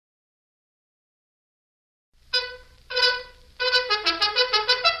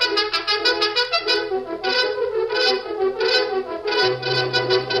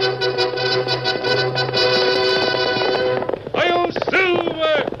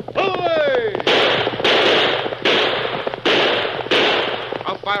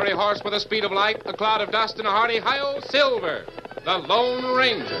fiery horse with the speed of light, a cloud of dust, and a hearty hi-yo silver, the Lone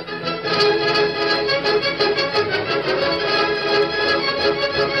Ranger.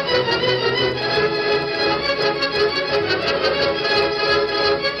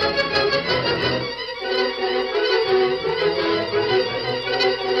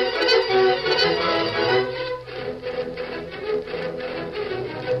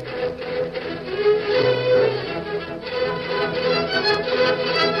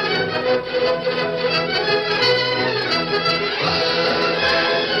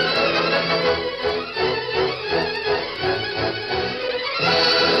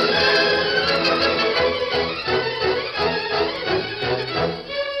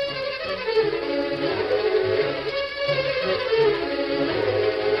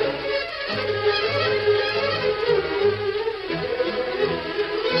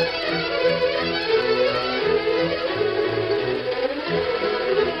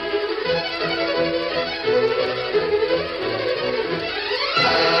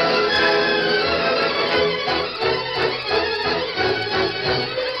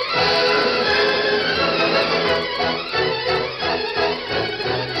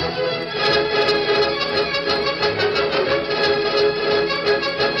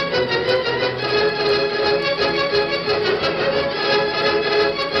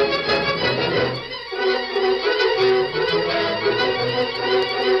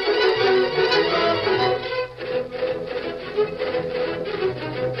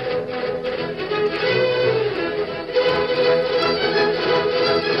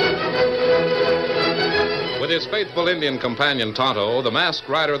 With his faithful Indian companion Tonto, the masked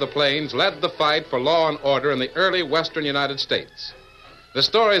rider of the plains led the fight for law and order in the early western United States. The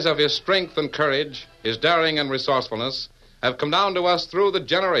stories of his strength and courage, his daring and resourcefulness, have come down to us through the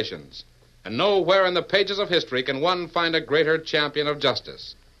generations. And nowhere in the pages of history can one find a greater champion of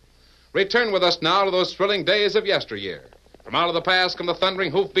justice. Return with us now to those thrilling days of yesteryear. From out of the past come the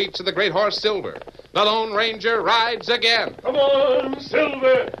thundering hoofbeats of the great horse Silver. The Lone Ranger rides again. Come on,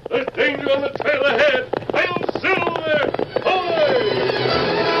 Silver! There's danger on the trail ahead! Hail, Silver! Hoy!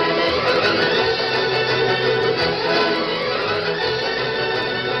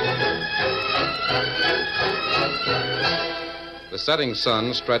 The setting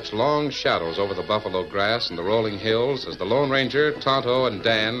sun stretched long shadows over the buffalo grass and the rolling hills as the Lone Ranger, Tonto, and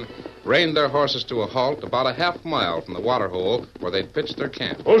Dan reined their horses to a halt about a half mile from the water hole where they'd pitched their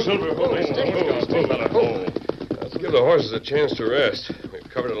camp. Oh, Silver, let's give the horses a chance to rest. We've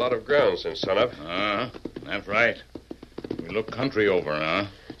covered a lot of ground since sunup. That's right. We look country over, huh?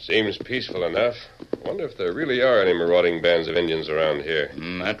 Seems peaceful enough. Wonder if there really are any marauding bands of Indians around here.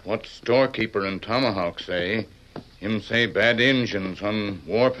 That's what storekeeper and Tomahawk say. Him say bad Injuns on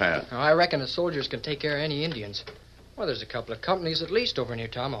warpath. I reckon the soldiers can take care of any Indians. Well, there's a couple of companies at least over near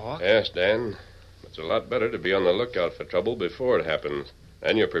Tomahawk. Yes, Dan. It's a lot better to be on the lookout for trouble before it happens.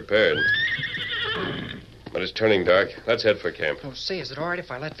 Then you're prepared. But it's turning dark. Let's head for camp. Oh, say, is it all right if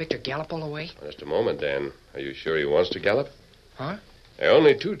I let Victor gallop all the way? Just a moment, Dan. Are you sure he wants to gallop? Huh? There are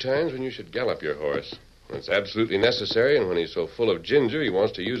only 2 times when you should gallop your horse. When it's absolutely necessary and when he's so full of ginger he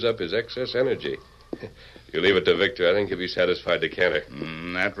wants to use up his excess energy. You leave it to Victor. I think he'll be satisfied to canter.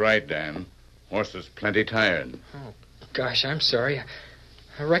 That's right, Dan. Horse is plenty tired. Oh, gosh, I'm sorry.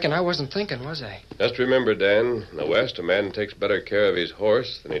 I reckon I wasn't thinking, was I? Just remember, Dan, in the West, a man takes better care of his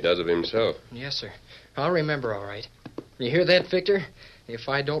horse than he does of himself. Yes, sir. I'll remember all right. You hear that, Victor? If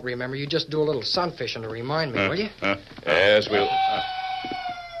I don't remember, you just do a little sunfishing to remind me, will you? Yes, we'll...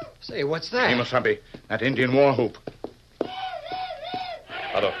 Say, what's that? Kemosabe, that Indian war whoop.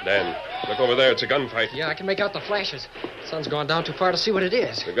 Otto, Dan, look over there. It's a gunfight. Yeah, I can make out the flashes. The sun's gone down too far to see what it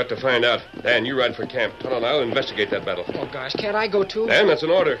is. We've got to find out. Dan, you ride for camp. Tonto and I'll investigate that battle. Oh, gosh, can't I go too? Dan, that's an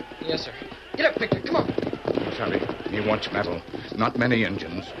order. Yes, sir. Get up, Victor. Come on. Kemosabe, he watch battle. Not many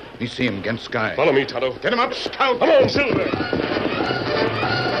Injuns. We see him against sky. Follow me, Tonto. Get him up, scout. Come on, Silver.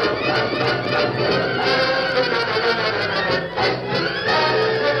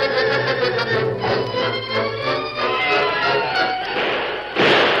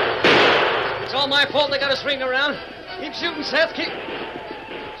 It's all my fault they got us ring around. Keep shooting, Seth. Keep...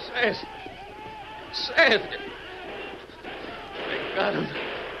 Seth. They got him.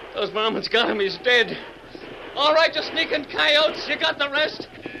 Those varmints got him. He's dead. All right, you sneaking coyotes. You got the rest.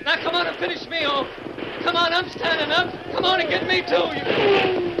 Now come on and finish me off. Come on, I'm standing up. Come on and get me too.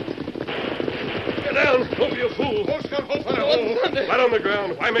 Get down. Don't be a fool. Right on the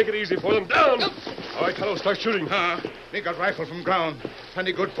ground. Why make it easy for them? Down. All right, Tonto, start shooting. They got rifle from ground.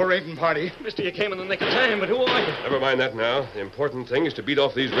 Plenty good for raiding party. Mister, you came in the nick of time, but who are you? Never mind that now. The important thing is to beat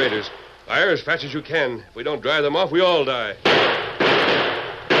off these raiders. Fire as fast as you can. If we don't drive them off, we all die.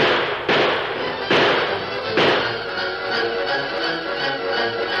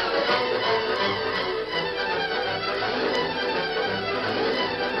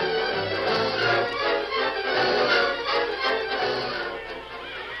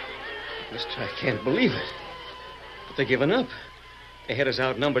 can't believe it. But they're giving up. They had us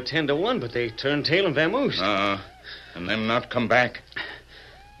outnumbered 10-1, but they turned tail and vamoosed. And them not come back.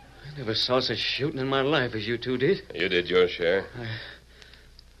 I never saw such shooting in my life as you two did. You did your share.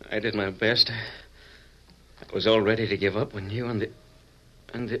 I did my best. I was all ready to give up when you and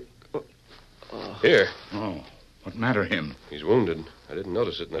the... Oh. Here. Oh, what matter him? He's wounded. I didn't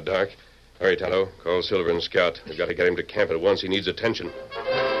notice it in the dark. Hurry, Tonto. Call Silver and Scout. We've got to get him to camp at once. He needs attention.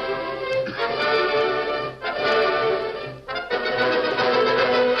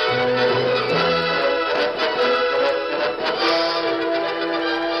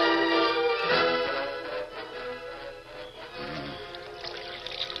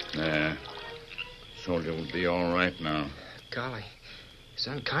 There. Soldier will be all right now. Golly, he's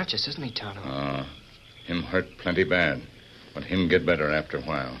unconscious, isn't he, Tonto? Him hurt plenty bad. But him get better after a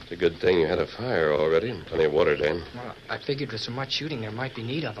while. It's a good thing you had a fire already and plenty of water, Dan. Well, I figured with so much shooting there might be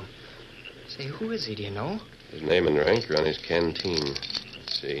need of him. Say, who is he, do you know? His name and rank are on his canteen.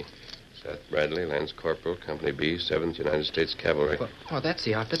 Let's see. Seth Bradley, Lance Corporal, Company B, 7th United States Cavalry. Well, that's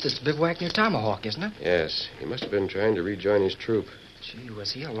the outfit that's bivouacked near Tomahawk, isn't it? Yes. He must have been trying to rejoin his troop. Gee,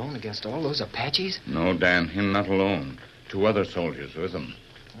 was he alone against all those Apaches? No, Dan, him not alone. 2 other soldiers with him.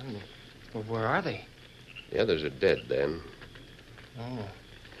 Well, where are they? The others are dead, Dan. Oh.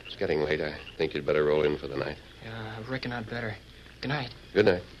 It's getting late. I think you'd better roll in for the night. Yeah, I reckon I'd better. Good night. Good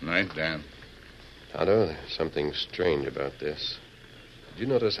night. Night, Dan. Tonto, there's something strange about this. Did you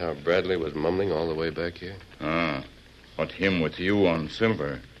notice how Bradley was mumbling all the way back here? But him with you on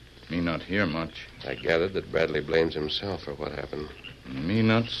Silver. Me not hear much. I gathered that Bradley blames himself for what happened. Me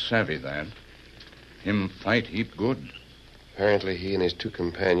not savvy that. Him fight heap good. Apparently, he and his 2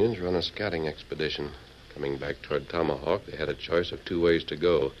 companions were on a scouting expedition. Coming back toward Tomahawk, they had a choice of 2 ways to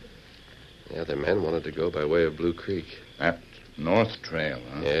go. The other men wanted to go by way of Blue Creek. That north trail,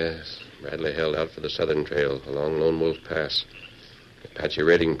 huh? Yes. Bradley held out for the southern trail along Lone Wolf Pass. The Apache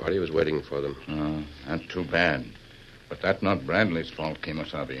raiding party was waiting for them. That's too bad. But that not Bradley's fault,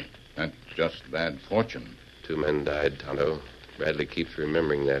 Kemosabe. That's just bad fortune. 2 men died, Tonto. Bradley keeps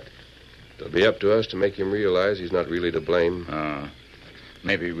remembering that. It'll be up to us to make him realize he's not really to blame.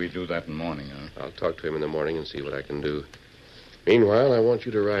 Maybe we do that in the morning, huh? I'll talk to him in the morning and see what I can do. Meanwhile, I want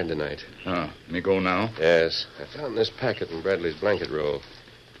you to ride tonight. Me go now? Yes. I found this packet in Bradley's blanket roll.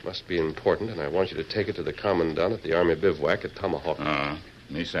 Must be important, and I want you to take it to the commandant at the Army bivouac at Tomahawk.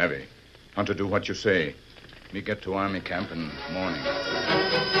 Me savvy. Want to do what you say. Me get to Army camp in morning.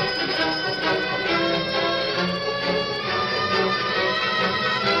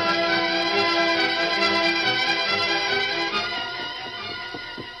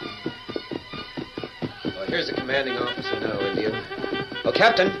 Here's the commanding officer now, Indian. Oh,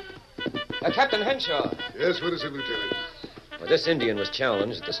 Captain. Captain Henshaw. Yes, what is it, Lieutenant? Well, this Indian was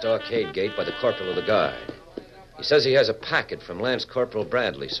challenged at the stockade gate by the corporal of the guard. He says he has a packet from Lance Corporal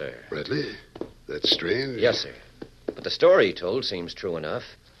Bradley, sir. Bradley? That's strange. Yes, sir. But the story he told seems true enough.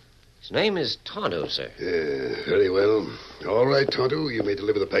 His name is Tonto, sir. Yeah, very well. All right, Tonto, you may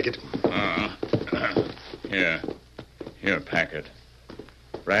deliver the packet. Here, packet.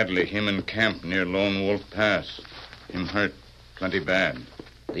 Bradley, him in camp near Lone Wolf Pass. Him hurt plenty bad.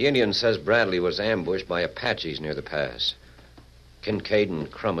 The Indian says Bradley was ambushed by Apaches near the pass. Kincaid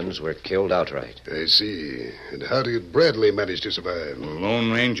and Crummins were killed outright. I see. And how did Bradley manage to survive? The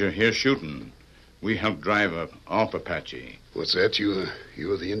Lone Ranger here shooting. We helped drive off Apache. What's that?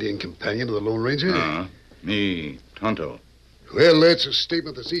 You're the Indian companion of the Lone Ranger? Me, Tonto. Well, that's a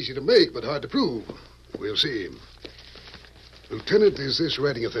statement that's easy to make, but hard to prove. We'll see. Lieutenant, is this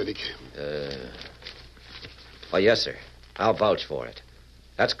writing authentic? Oh, yes, sir. I'll vouch for it.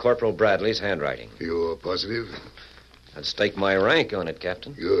 That's Corporal Bradley's handwriting. You're positive? I'd stake my rank on it,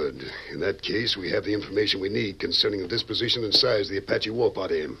 Captain. Good. In that case, we have the information we need concerning the disposition and size of the Apache war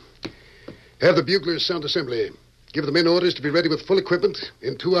party. Have the buglers sound assembly. Give the men orders to be ready with full equipment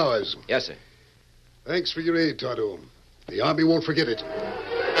in 2 hours. Yes, sir. Thanks for your aid, Tonto. The Army won't forget it.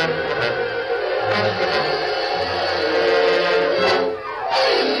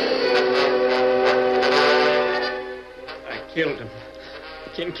 Killed him.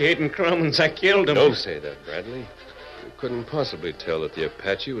 Kincaid and Crummins, I killed him. Don't say that, Bradley. You couldn't possibly tell that the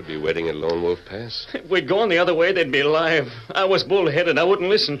Apache would be waiting at Lone Wolf Pass. If we'd gone the other way, they'd be alive. I was bullheaded. I wouldn't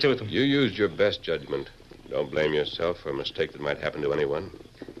listen to them. You used your best judgment. Don't blame yourself for a mistake that might happen to anyone.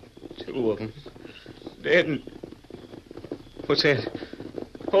 2 of them. Dead and... What's that?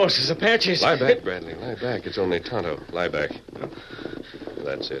 Horses, Apaches. Lie back, Bradley. Lie back. It's only Tonto. Lie back.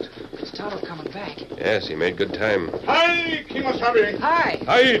 That's it. Is Tonto coming back? Yes, he made good time. Hi, Kemosabe. Hi.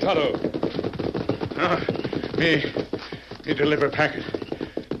 Hi, Tonto. Me deliver packet.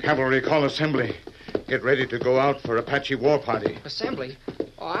 Cavalry, call assembly. Get ready to go out for Apache war party. Assembly?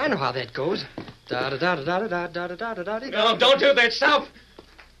 Oh, I know how that goes. Da-da-da-da-da-da-da-da-da-da-da. No, don't do that. Stop.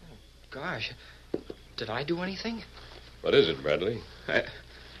 Gosh, did I do anything? What is it, Bradley? I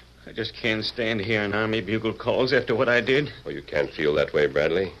just can't stand hearing Army bugle calls after what I did. Well, you can't feel that way,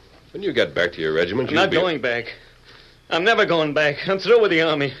 Bradley. When you get back to your regiment, I'm not going back. I'm never going back. I'm through with the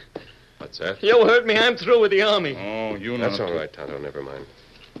Army. What's that? You heard me. I'm through with the Army. Oh, you know. That's all right, Tonto. Never mind.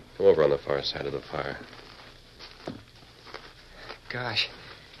 Come over on the far side of the fire. Gosh,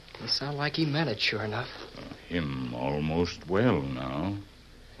 he sounded like he meant it, sure enough. Him almost well now.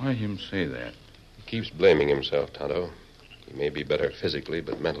 Why him say that? He keeps blaming himself, Tonto. He may be better physically,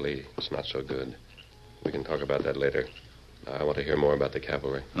 but mentally, it's not so good. We can talk about that later. Now, I want to hear more about the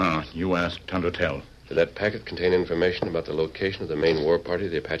cavalry. You ask Tonto tell. Did that packet contain information about the location of the main war party,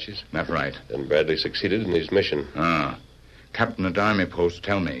 the Apaches? That's right. Then Bradley succeeded in his mission. Captain of the Army post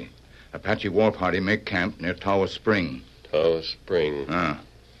tell me. Apache war party make camp near Tawa Spring. Tawa Spring.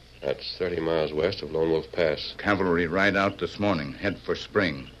 That's 30 miles west of Lone Wolf Pass. Cavalry ride out this morning, head for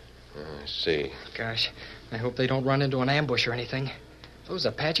Spring. I see. Gosh, I hope they don't run into an ambush or anything. Those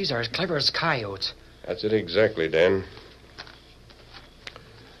Apaches are as clever as coyotes. That's it exactly, Dan.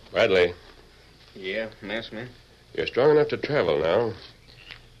 Bradley, Yeah, messman. you're strong enough to travel now.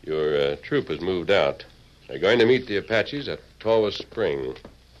 Your troop has moved out. They're going to meet the Apaches at Tawa Spring.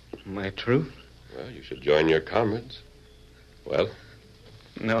 My troop? Well, you should join your comrades. Well?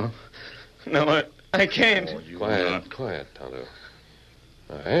 No, I can't. Quiet, Tonto.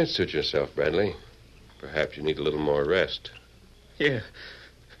 All right, suit yourself, Bradley. Perhaps you need a little more rest. Yeah,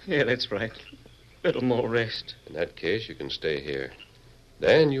 that's right. Little more rest. In that case, you can stay here.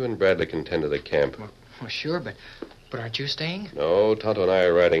 Dan, you and Bradley can tend to the camp. Well, sure, but aren't you staying? No, Tonto and I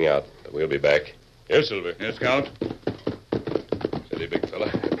are riding out, but we'll be back. Here, Silver. Here, Scout. Steady, big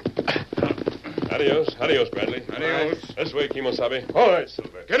fella. Adios, Bradley. Adios. This way, Kimosabe. All right,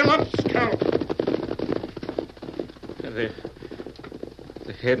 Silver. Get him up, Scout. They're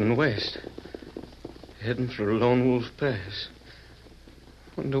heading west. Heading for Lone Wolf Pass.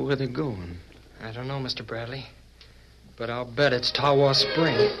 Wonder where they're going. I don't know, Mr. Bradley. But I'll bet it's Tawa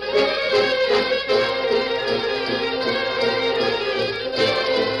Spring.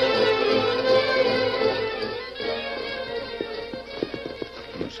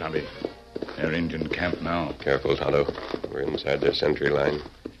 Sabi, they're Indian camp now. Careful, Tonto. We're inside their sentry line.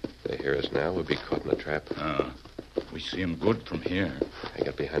 If they hear us now, we'll be caught in a trap. We see 'em good from here. I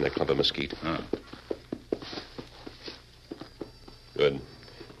got behind a clump of mesquite. Good.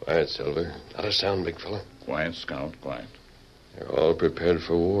 Quiet, Silver. Not a sound, big fella. Quiet, Scout, quiet. They're all prepared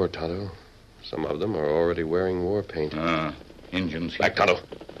for war, Tonto. Some of them are already wearing war paint. Indians. Back, Tonto.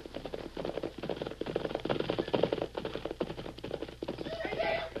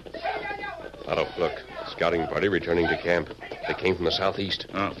 Tonto, look. Scouting party returning to camp. They came from the southeast.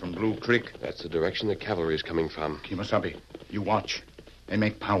 From Blue Creek. That's the direction the cavalry is coming from. Kimosabe, you watch. They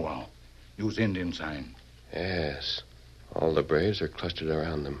make powwow. Use Indian sign. Yes. All the braves are clustered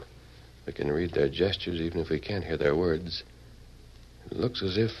around them. We can read their gestures even if we can't hear their words. It looks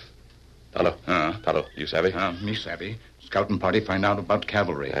as if... Tonto. Tonto, you savvy? Me savvy. Scouting party find out about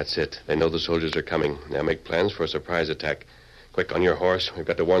cavalry. That's it. They know the soldiers are coming. Now make plans for a surprise attack. Quick, on your horse. We've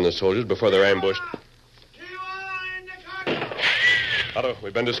got to warn the soldiers before they're ambushed. Tonto,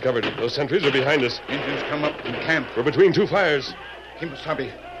 we've been discovered. Those sentries are behind us. Indians come up in camp. We're between two fires.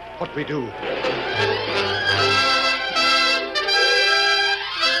 Kimosabe, what we do?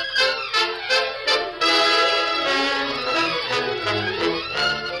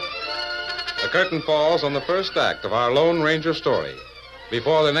 The curtain falls on the first act of our Lone Ranger story.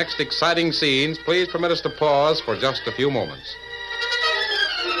 Before the next exciting scenes, please permit us to pause for just a few moments.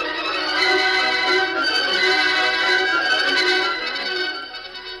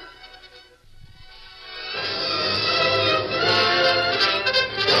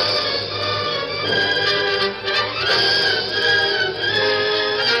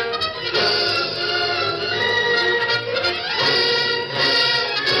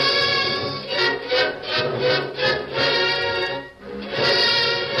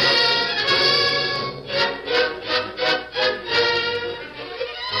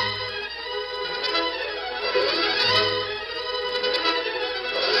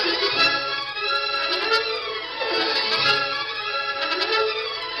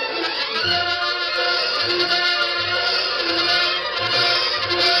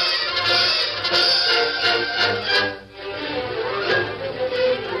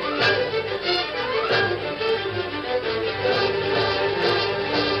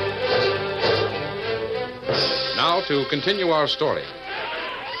 To continue our story.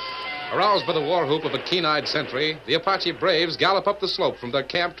 Aroused by the war whoop of a keen-eyed sentry, the Apache braves gallop up the slope from their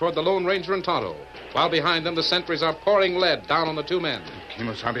camp toward the Lone Ranger and Tonto, while behind them the sentries are pouring lead down on the two men.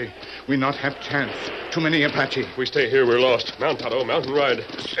 Kimosabe, we not have chance. Too many Apache. If we stay here, we're lost. Mount, Tonto. Mount and ride.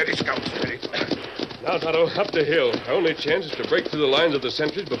 Steady, Scout, steady. Now, Tonto, up the hill. Our only chance is to break through the lines of the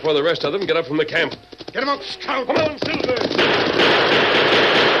sentries before the rest of them get up from the camp. Get him up, Scout. Come on, Silver.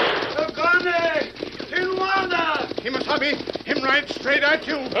 Kimosabe, him ride straight at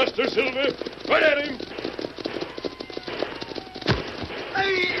you. Faster, Silver. Right at him.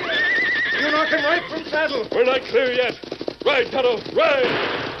 You knock him right from saddle. We're not clear yet. Ride, Tonto. Ride.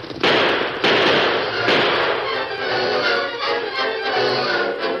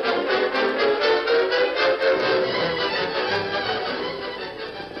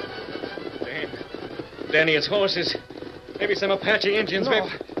 Danny, it's horses. Maybe some Apache Indians.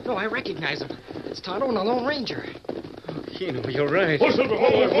 No, I recognize them. It's Tonto and the Lone Ranger. Oh, Keno, you're right. Oh, Silver,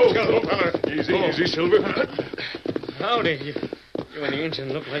 Easy, Silver. Howdy. You and the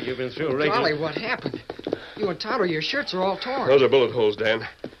Indian look like you've been through a regular... Golly, what happened? You and Tonto, your shirts are all torn. Those are bullet holes, Dan.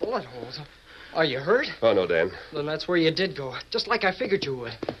 Bullet holes? Are you hurt? Oh, no, Dan. Then that's where you did go, just like I figured you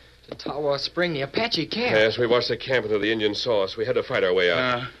would. To Tawa Spring, the Apache camp. Yes, we watched the camp until the Indians saw us. We had to fight our way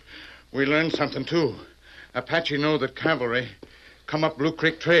out. We learned something, too. Apache know that cavalry come up Blue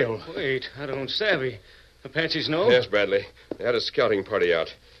Creek Trail. Wait, I don't savvy. Apaches know? Yes, Bradley. They had a scouting party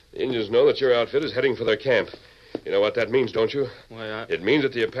out. The Indians know that your outfit is heading for their camp. You know what that means, don't you? Why, It means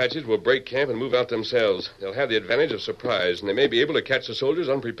that the Apaches will break camp and move out themselves. They'll have the advantage of surprise, and they may be able to catch the soldiers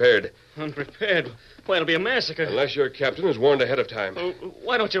unprepared. Unprepared? Why, it'll be a massacre. Unless your captain is warned ahead of time. Well,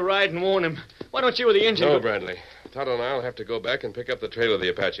 why don't you ride and warn him? Why don't you or the Indian... No, Bradley. Tonto and I'll have to go back and pick up the trail of the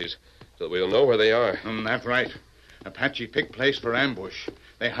Apaches, so that we'll know where they are. That's right. Apache pick place for ambush.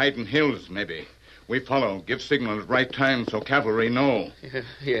 They hide in hills, maybe. We follow, give signals right time so cavalry know.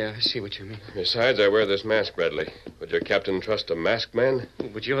 Yeah, I see what you mean. Besides, I wear this mask, Bradley. Would your captain trust a masked man?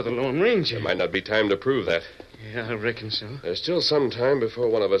 But you're the Lone Ranger. There might not be time to prove that. Yeah, I reckon so. There's still some time before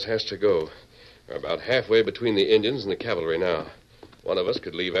one of us has to go. We're about halfway between the Indians and the cavalry now. One of us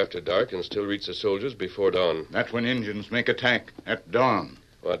could leave after dark and still reach the soldiers before dawn. That's when Indians make attack, at dawn.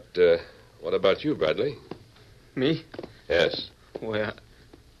 What about you, Bradley? Me? Yes. Well,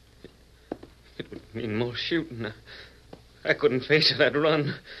 it would mean more shooting. I couldn't face it. I'd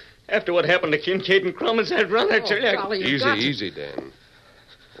run. After what happened to Kincaid and Crummins, I'd run. I tell you. Golly, Easy, Dan.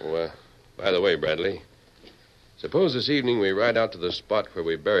 Oh, by the way, Bradley, suppose this evening we ride out to the spot where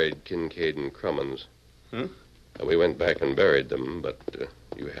we buried Kincaid and Crummins. Huh? We went back and buried them, but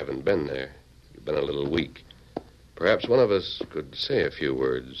you haven't been there. You've been a little weak. Perhaps one of us could say a few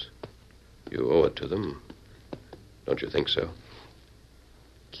words. You owe it to them. Don't you think so?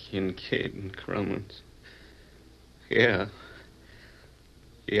 Kincaid and Crummins. Yeah.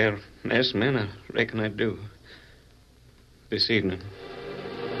 Yeah, nice men, I reckon I do. This evening.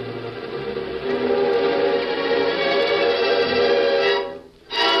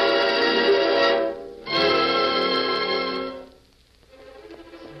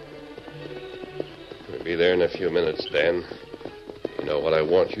 We'll be there in a few minutes, Dan. You know what I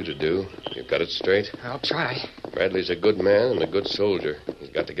want you to do. You've got it straight? I'll try. Bradley's a good man and a good soldier. He's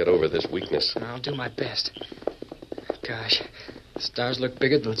got to get over this weakness. I'll do my best. Gosh, the stars look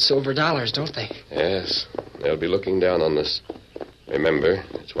bigger than silver dollars, don't they? Yes, they'll be looking down on us. Remember,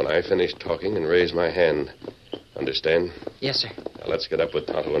 it's when I finish talking and raise my hand. Understand? Yes, sir. Now let's get up with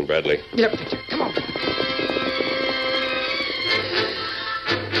Tonto and Bradley. Get up, Victor. Come on.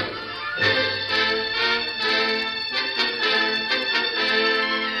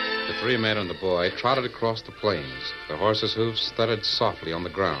 The three men and the boy trotted across the plains. Their horses' hoofs thudded softly on the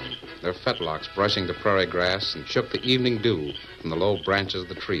ground, their fetlocks brushing the prairie grass and shook the evening dew from the low branches of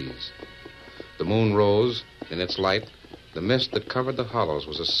the trees. The moon rose. In its light, the mist that covered the hollows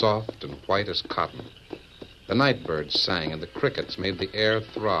was as soft and white as cotton. The night birds sang, and the crickets made the air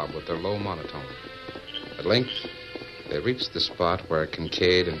throb with their low monotone. At length, they reached the spot where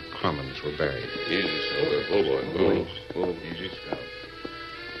Kincaid and Crummins were buried. Easy, Silver. Oh, boy. Oh, easy, Scout.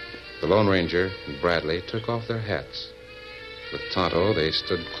 The Lone Ranger and Bradley took off their hats. With Tonto, they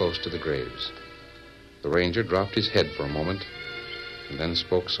stood close to the graves. The Ranger dropped his head for a moment and then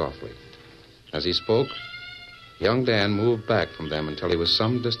spoke softly. As he spoke, young Dan moved back from them until he was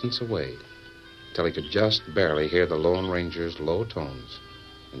some distance away, till he could just barely hear the Lone Ranger's low tones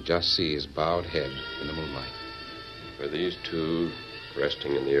and just see his bowed head in the moonlight. For these two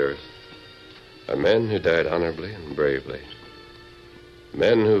resting in the earth are men who died honorably and bravely.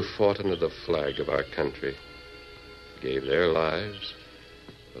 Men who fought under the flag of our country, gave their lives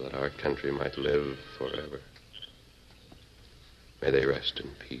so that our country might live forever. May they rest in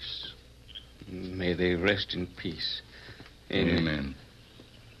peace. May they rest in peace. Amen.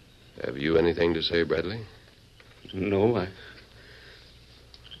 Have you anything to say, Bradley? No,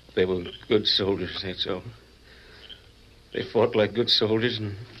 They were good soldiers, that's all. They fought like good soldiers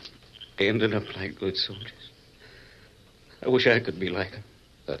and ended up like good soldiers. I wish I could be like them.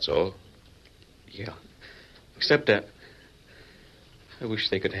 That's all? Yeah. Except that I wish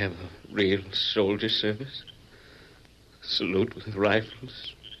they could have a real soldier service. Salute with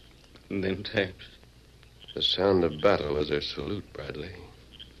rifles and then taps. The sound of battle is their salute, Bradley.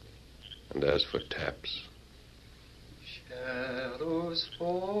 And as for taps... Shadows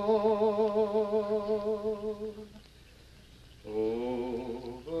fall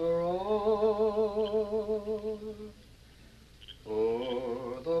over all,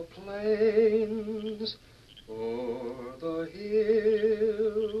 o'er the plains, o'er the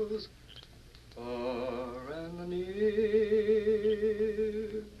hills, far and near.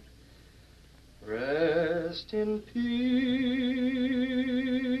 Rest in peace,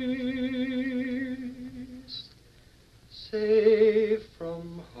 safe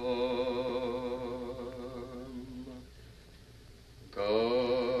from harm.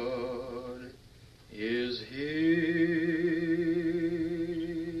 God is here.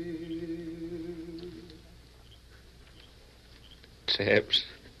 Taps.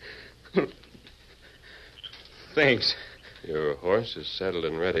 Thanks. Your horse is saddled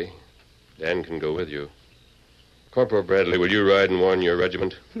and ready. Dan can go with you. Corporal Bradley, will you ride and warn your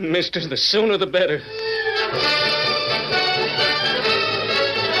regiment? Mister, the sooner the better.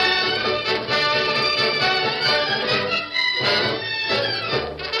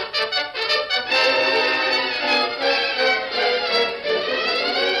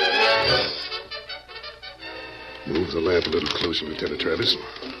 Move the lamp a little closer, Lieutenant Travis.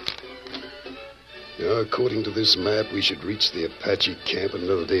 Now, according to this map, we should reach the Apache camp in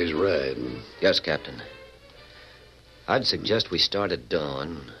another day's ride. Yes, Captain. I'd suggest we start at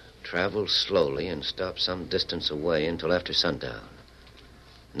dawn, travel slowly, and stop some distance away until after sundown.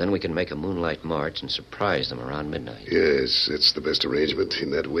 And then we can make a moonlight march and surprise them around midnight. Yes, it's the best arrangement. In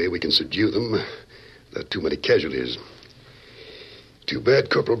that way, we can subdue them without too many casualties. Too bad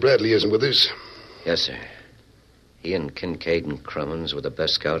Corporal Bradley isn't with us. Yes, sir. He and Kincaid and Crummins were the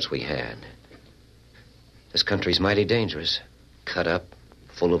best scouts we had. This country's mighty dangerous. Cut up,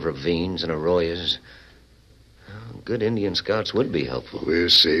 full of ravines and arroyos. Well, good Indian scouts would be helpful. We're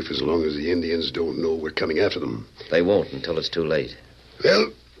safe as long as the Indians don't know we're coming after them. They won't until it's too late.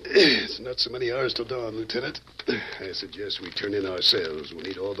 Well, it's not so many hours till dawn, Lieutenant. I suggest we turn in ourselves. We'll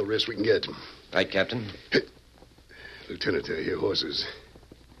need all the rest we can get. Right, Captain? Lieutenant, I hear horses.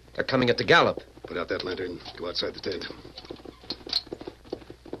 They're coming at the gallop. Put out that lantern. Go outside the tent.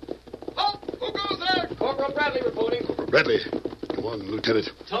 Who goes there? Corporal Bradley reporting. Corporal Bradley. Come on, Lieutenant.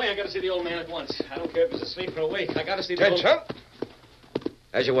 Tell me I gotta see the old man at once. I don't care if he's asleep or awake. I gotta see the Attention!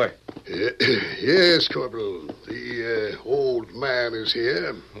 As you were. Yes, Corporal. The old man is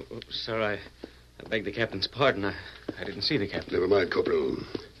here. Sir, I beg the captain's pardon. I didn't see the captain. Never mind, Corporal.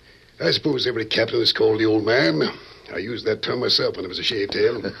 I suppose every captain is called the old man. I used that term myself when I was a shaved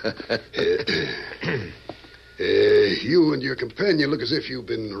tail. You and your companion look as if you've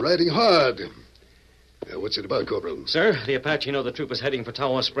been riding hard. What's it about, Corporal? Sir, the Apache know the troop is heading for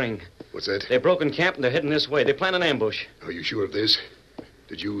Tawa Spring. What's that? They've broken camp and they're heading this way. They plan an ambush. Are you sure of this?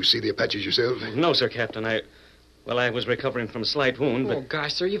 Did you see the Apaches yourself? No, sir, Captain. I was recovering from a slight wound, but... Oh,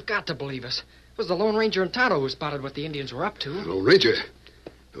 gosh, sir, you've got to believe us. It was the Lone Ranger and Tonto who spotted what the Indians were up to. Lone Ranger?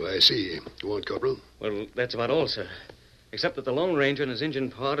 Oh, I see. Go on, Corporal. Well, that's about all, sir. Except that the Lone Ranger and his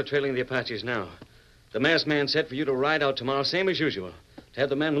Indian pard are trailing the Apaches now. The masked man said for you to ride out tomorrow, same as usual. To have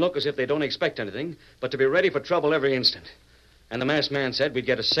the men look as if they don't expect anything, but to be ready for trouble every instant. And the masked man said we'd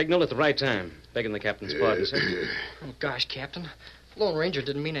get a signal at the right time. Begging the captain's pardon, sir. Oh, gosh, Captain. Lone Ranger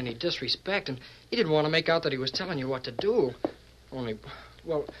didn't mean any disrespect, and he didn't want to make out that he was telling you what to do. Only,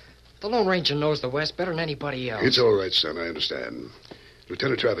 well, the Lone Ranger knows the West better than anybody else. It's all right, son. I understand.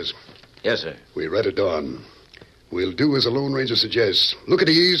 Lieutenant Travis. Yes, sir. We ride at dawn. We'll do as the Lone Ranger suggests. Look at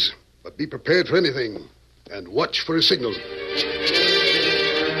ease, but be prepared for anything. And watch for a signal.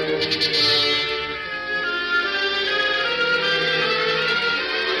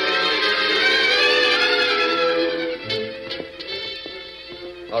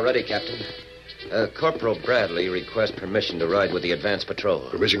 All ready, Captain. Corporal Bradley requests permission to ride with the advance patrol.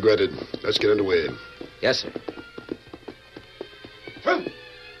 Permission granted. Let's get underway. Yes, sir.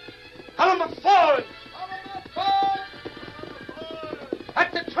 Helmet forward!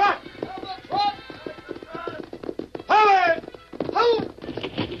 At the trot! Forward! Hold!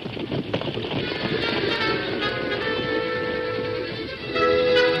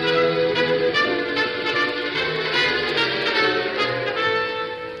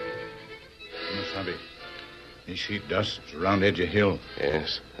 Around edge of hill.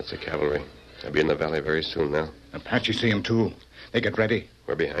 Yes, that's the cavalry. They'll be in the valley very soon now. Apache see him, too. They get ready.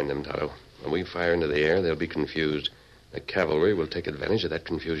 We're behind them, Tonto. When we fire into the air, they'll be confused. The cavalry will take advantage of that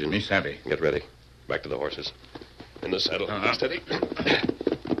confusion. Me savvy. Get ready. Back to the horses. In the saddle. Uh-huh. Steady.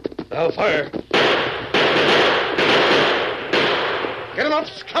 Now fire. Get him up,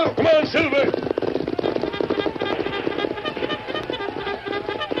 Scout. Come on, Silver.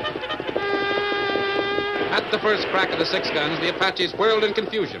 At the first crack of the 6 guns, the Apaches whirled in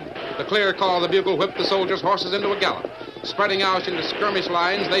confusion. The clear call of the bugle whipped the soldiers' horses into a gallop. Spreading out into skirmish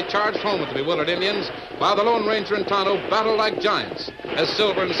lines, they charged home at the bewildered Indians, while the Lone Ranger and Tonto battled like giants as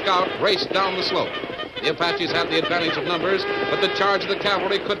Silver and Scout raced down the slope. The Apaches had the advantage of numbers, but the charge of the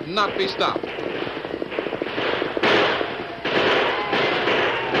cavalry could not be stopped.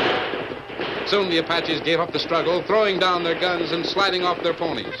 Soon the Apaches gave up the struggle, throwing down their guns and sliding off their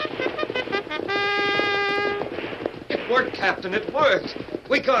ponies. It worked, Captain. It worked.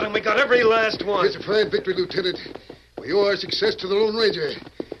 We got him. We got every last one. It's a fine victory, Lieutenant. We owe our success to the Lone Ranger.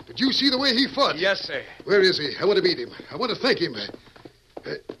 Did you see the way he fought? Yes, sir. Where is he? I want to meet him. I want to thank him.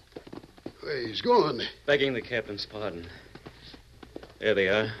 He's gone. Begging the captain's pardon. There they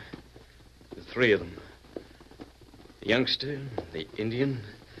are. The 3 of them. The youngster, the Indian,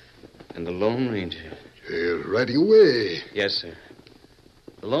 and the Lone Ranger. They're riding away. Yes, sir.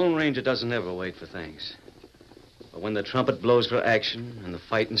 The Lone Ranger doesn't ever wait for thanks. But when the trumpet blows for action and the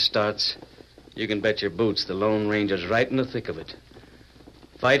fighting starts, you can bet your boots the Lone Ranger's right in the thick of it.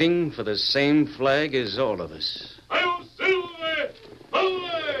 Fighting for the same flag as all of us. I'll Silver!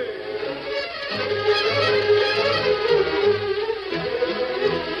 Away!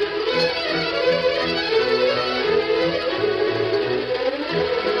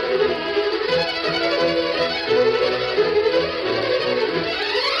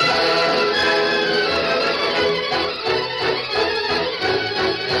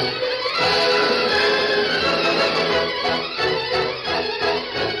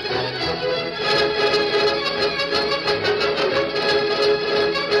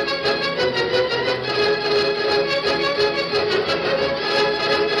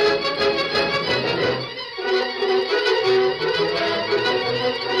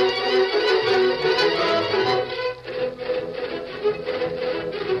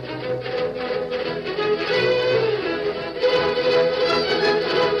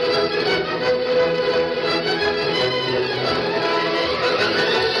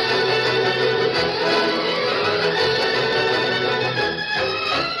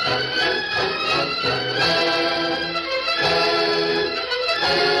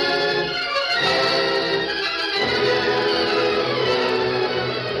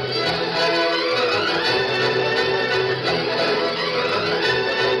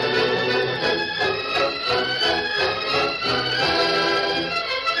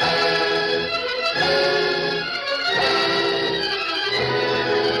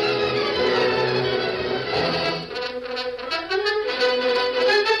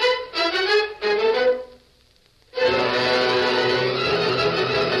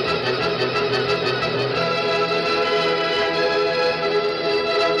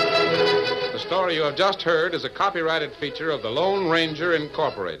 The story you have just heard is a copyrighted feature of the Lone Ranger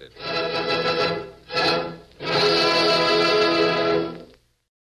Incorporated.